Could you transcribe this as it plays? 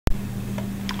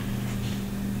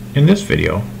In this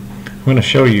video, I'm going to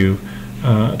show you,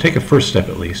 take a first step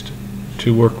at least,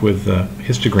 to work with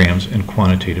histograms and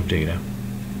quantitative data.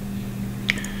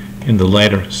 In the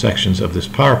latter sections of this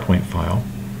PowerPoint file,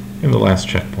 in the last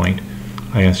checkpoint,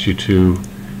 I asked you to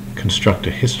construct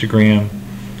a histogram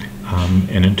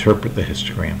and interpret the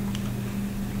histogram.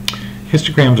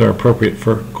 Histograms are appropriate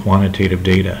for quantitative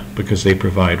data because they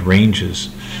provide ranges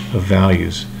of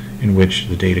values in which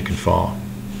the data can fall.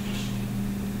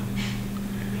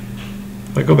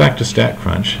 If I go back to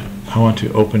statcrunch, I want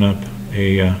to open up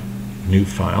a new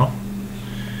file,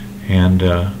 and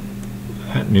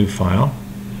that new file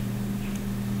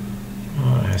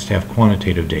has to have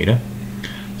quantitative data.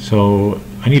 So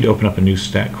I need to open up a new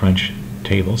statcrunch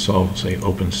table, so I'll say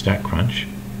open statcrunch.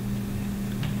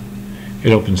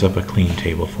 It opens up a clean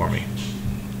table for me.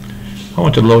 I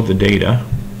want to load the data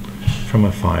from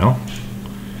a file,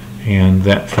 and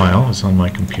that file is on my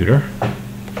computer.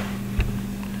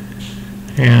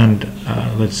 And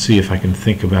let's see if I can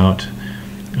think about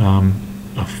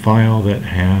a file that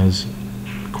has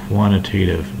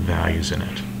quantitative values in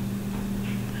it.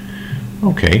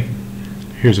 Okay,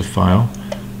 here's a file,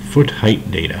 foot height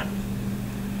data.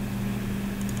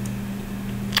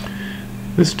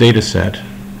 This data set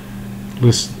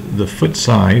lists the foot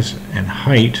size and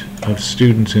height of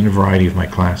students in a variety of my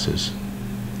classes.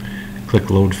 Click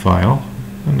Load File,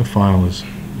 and the file is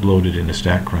loaded into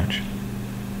statcrunch.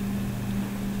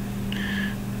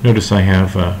 Notice I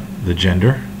have the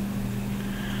gender,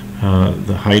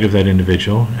 the height of that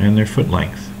individual, and their foot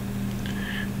length.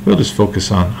 We'll just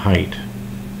focus on height.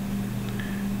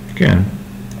 Again,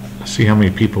 see how many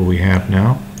people we have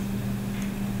now.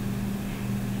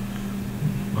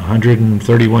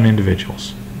 131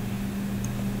 individuals.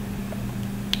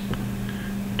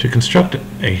 To construct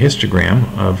a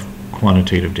histogram of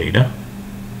quantitative data,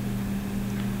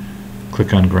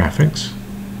 click on Graphics,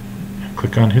 and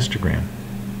click on Histogram.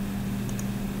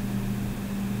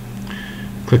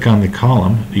 Click on the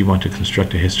column that you want to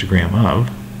construct a histogram of.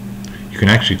 You can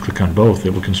actually click on both. It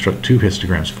will construct two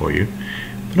histograms for you,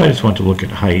 but I just want to look at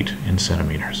height in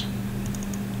centimeters.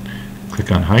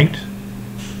 Click on height,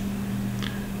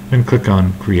 then click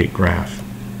on Create Graph.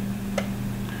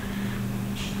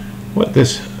 What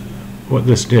this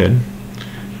did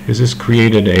is this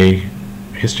created a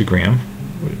histogram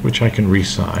which I can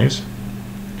resize,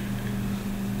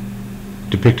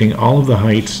 depicting all of the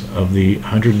heights of the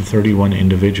 131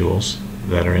 individuals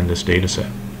that are in this data set.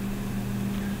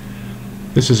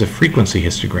 This is a frequency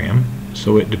histogram,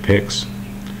 so it depicts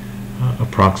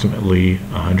approximately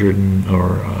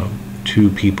 2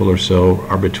 people or so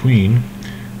are between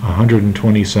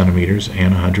 120 centimeters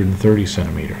and 130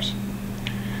 centimeters.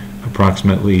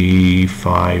 Approximately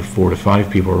 4 to 5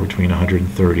 people are between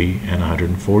 130 and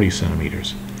 140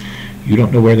 centimeters. You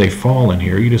don't know where they fall in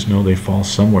here, you just know they fall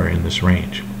somewhere in this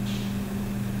range.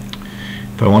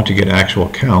 If I want to get actual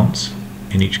counts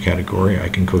in each category, I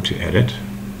can go to Edit,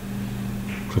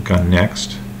 click on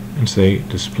Next, and say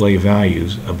Display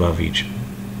Values above each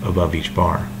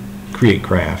bar. Create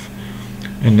Graph.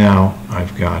 And now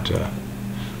I've got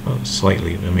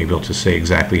slightly, I may be able to say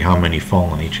exactly how many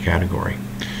fall in each category.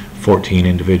 14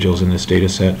 individuals in this data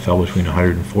set fell between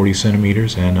 140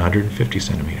 centimeters and 150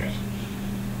 centimeters.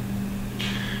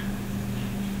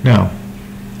 Now,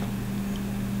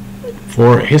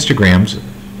 for histograms,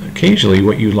 occasionally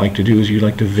what you'd like to do is you'd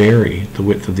like to vary the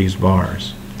width of these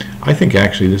bars. I think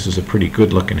actually this is a pretty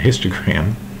good looking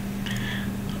histogram,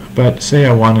 but say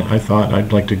I thought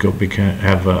I'd like to go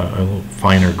have a little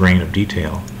finer grain of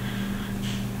detail.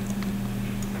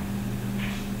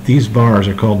 These bars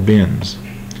are called bins.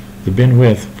 The bin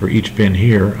width for each bin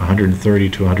here, 130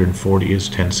 to 140, is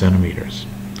 10 centimeters.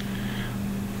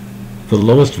 The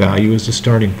lowest value is the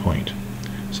starting point.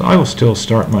 So I will still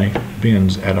start my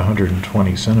bins at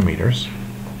 120 centimeters.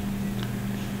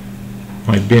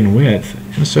 My bin width,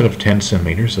 instead of 10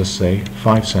 centimeters, let's say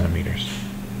 5 centimeters.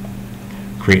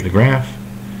 Create the graph,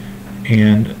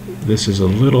 and this is a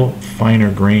little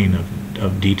finer grain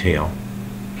of detail.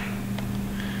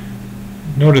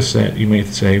 Notice that you may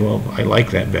say, well, I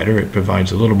like that better. It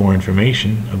provides a little more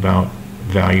information about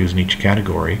values in each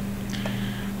category.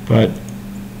 But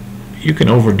you can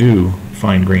overdo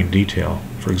fine-grained detail.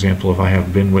 For example, if I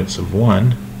have bin widths of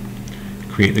 1,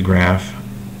 create the graph,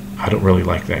 I don't really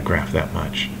like that graph that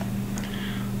much.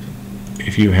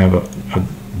 If you have a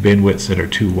bin widths that are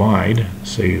too wide,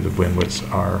 say the bin widths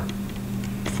are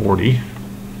 40,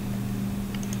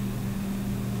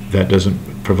 that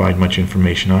doesn't provide much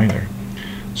information either.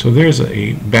 So there's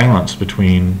a balance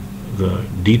between the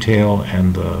detail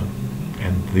and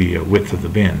the width of the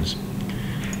bins.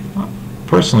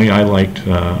 Personally,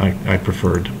 I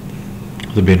preferred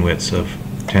the bin widths of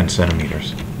 10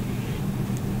 centimeters.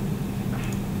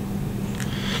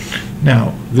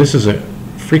 Now, this is a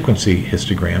frequency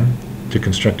histogram. To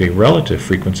construct a relative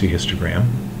frequency histogram,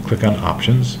 click on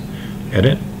Options,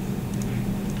 Edit,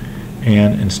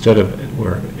 and instead of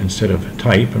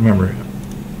type, remember,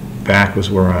 back was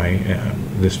where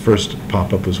this first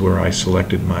pop-up was where I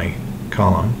selected my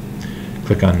column.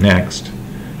 Click on Next,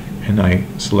 and I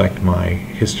select my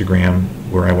histogram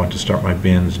where I want to start my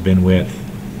bins, bin width.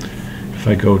 If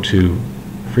I go to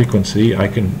frequency, I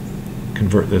can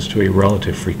convert this to a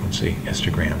relative frequency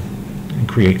histogram and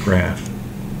create graph.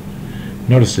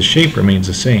 Notice the shape remains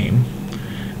the same,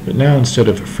 but now instead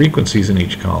of frequencies in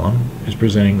each column, is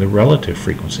presenting the relative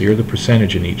frequency, or the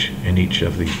percentage in each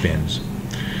of these bins.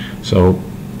 So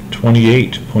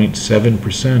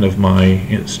 28.7% of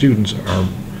my students are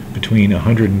between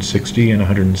 160 and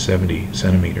 170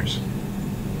 centimeters.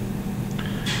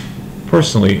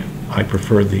 Personally, I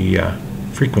prefer the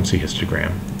frequency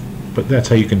histogram, but that's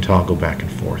how you can toggle back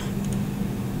and forth.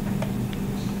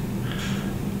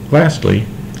 Lastly,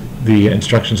 the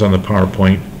instructions on the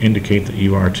PowerPoint indicate that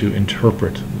you are to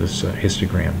interpret this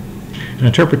histogram. An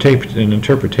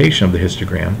interpretation of the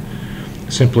histogram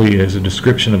simply is a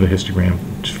description of a histogram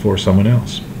for someone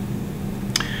else.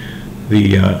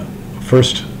 The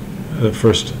first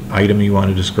item you want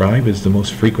to describe is the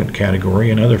most frequent category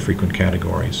and other frequent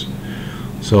categories.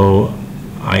 So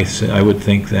I would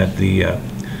think that the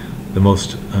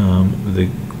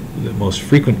most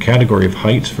frequent category of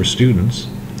heights for students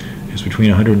is between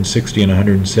 160 and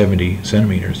 170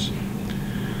 centimeters.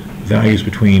 Values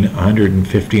between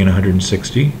 150 and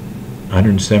 160,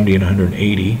 170 and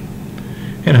 180,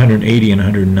 and 180 and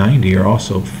 190 are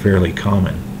also fairly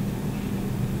common.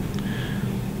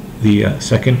 The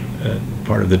second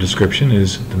part of the description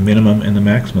is the minimum and the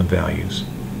maximum values.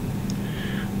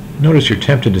 Notice you're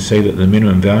tempted to say that the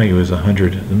minimum value is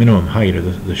 100, the minimum height, or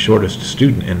the shortest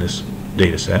student in this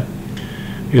data set,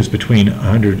 is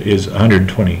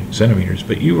 120 centimeters,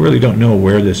 but you really don't know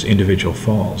where this individual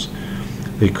falls.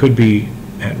 They could be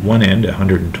at one end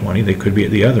 120, they could be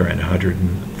at the other end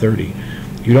 130.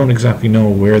 You don't exactly know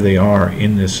where they are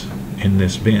in this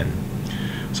bin.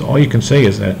 So all you can say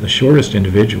is that the shortest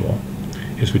individual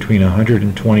is between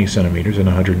 120 centimeters and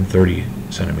 130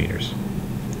 centimeters.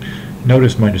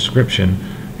 Notice my description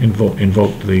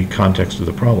invoked the context of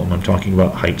the problem. I'm talking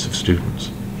about heights of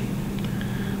students.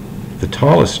 The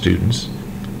tallest students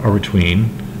are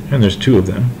between, and there's two of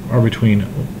them, are between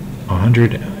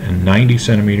 190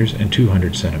 centimeters and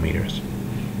 200 centimeters.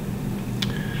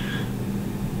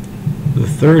 The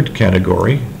third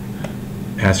category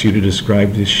asks you to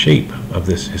describe the shape of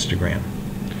this histogram.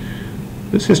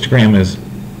 This histogram is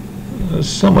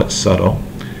somewhat subtle.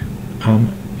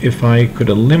 If I could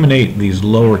eliminate these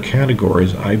lower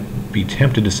categories, I'd be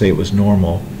tempted to say it was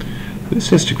normal. This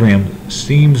histogram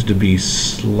seems to be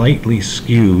slightly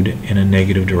skewed in a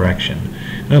negative direction.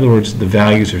 In other words, the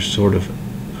values are sort of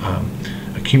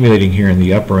accumulating here in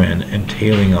the upper end and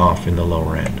tailing off in the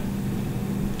lower end.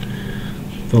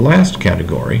 The last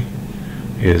category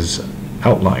is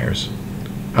outliers.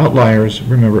 Outliers,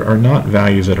 remember, are not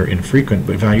values that are infrequent,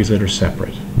 but values that are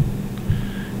separate.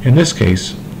 In this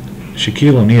case,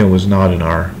 Shaquille O'Neal was not in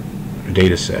our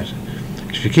data set.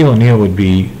 Shaquille O'Neal would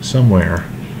be somewhere.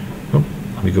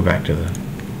 Let me go back to the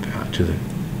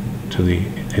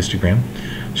histogram.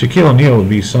 Shaquille O'Neal would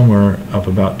be somewhere up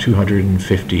about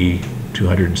 250,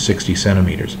 260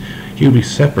 centimeters. He would be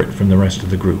separate from the rest of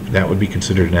the group. That would be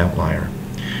considered an outlier.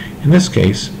 In this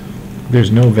case,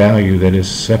 there's no value that is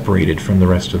separated from the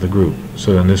rest of the group.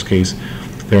 So in this case,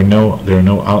 there are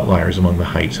no outliers among the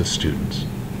heights of students.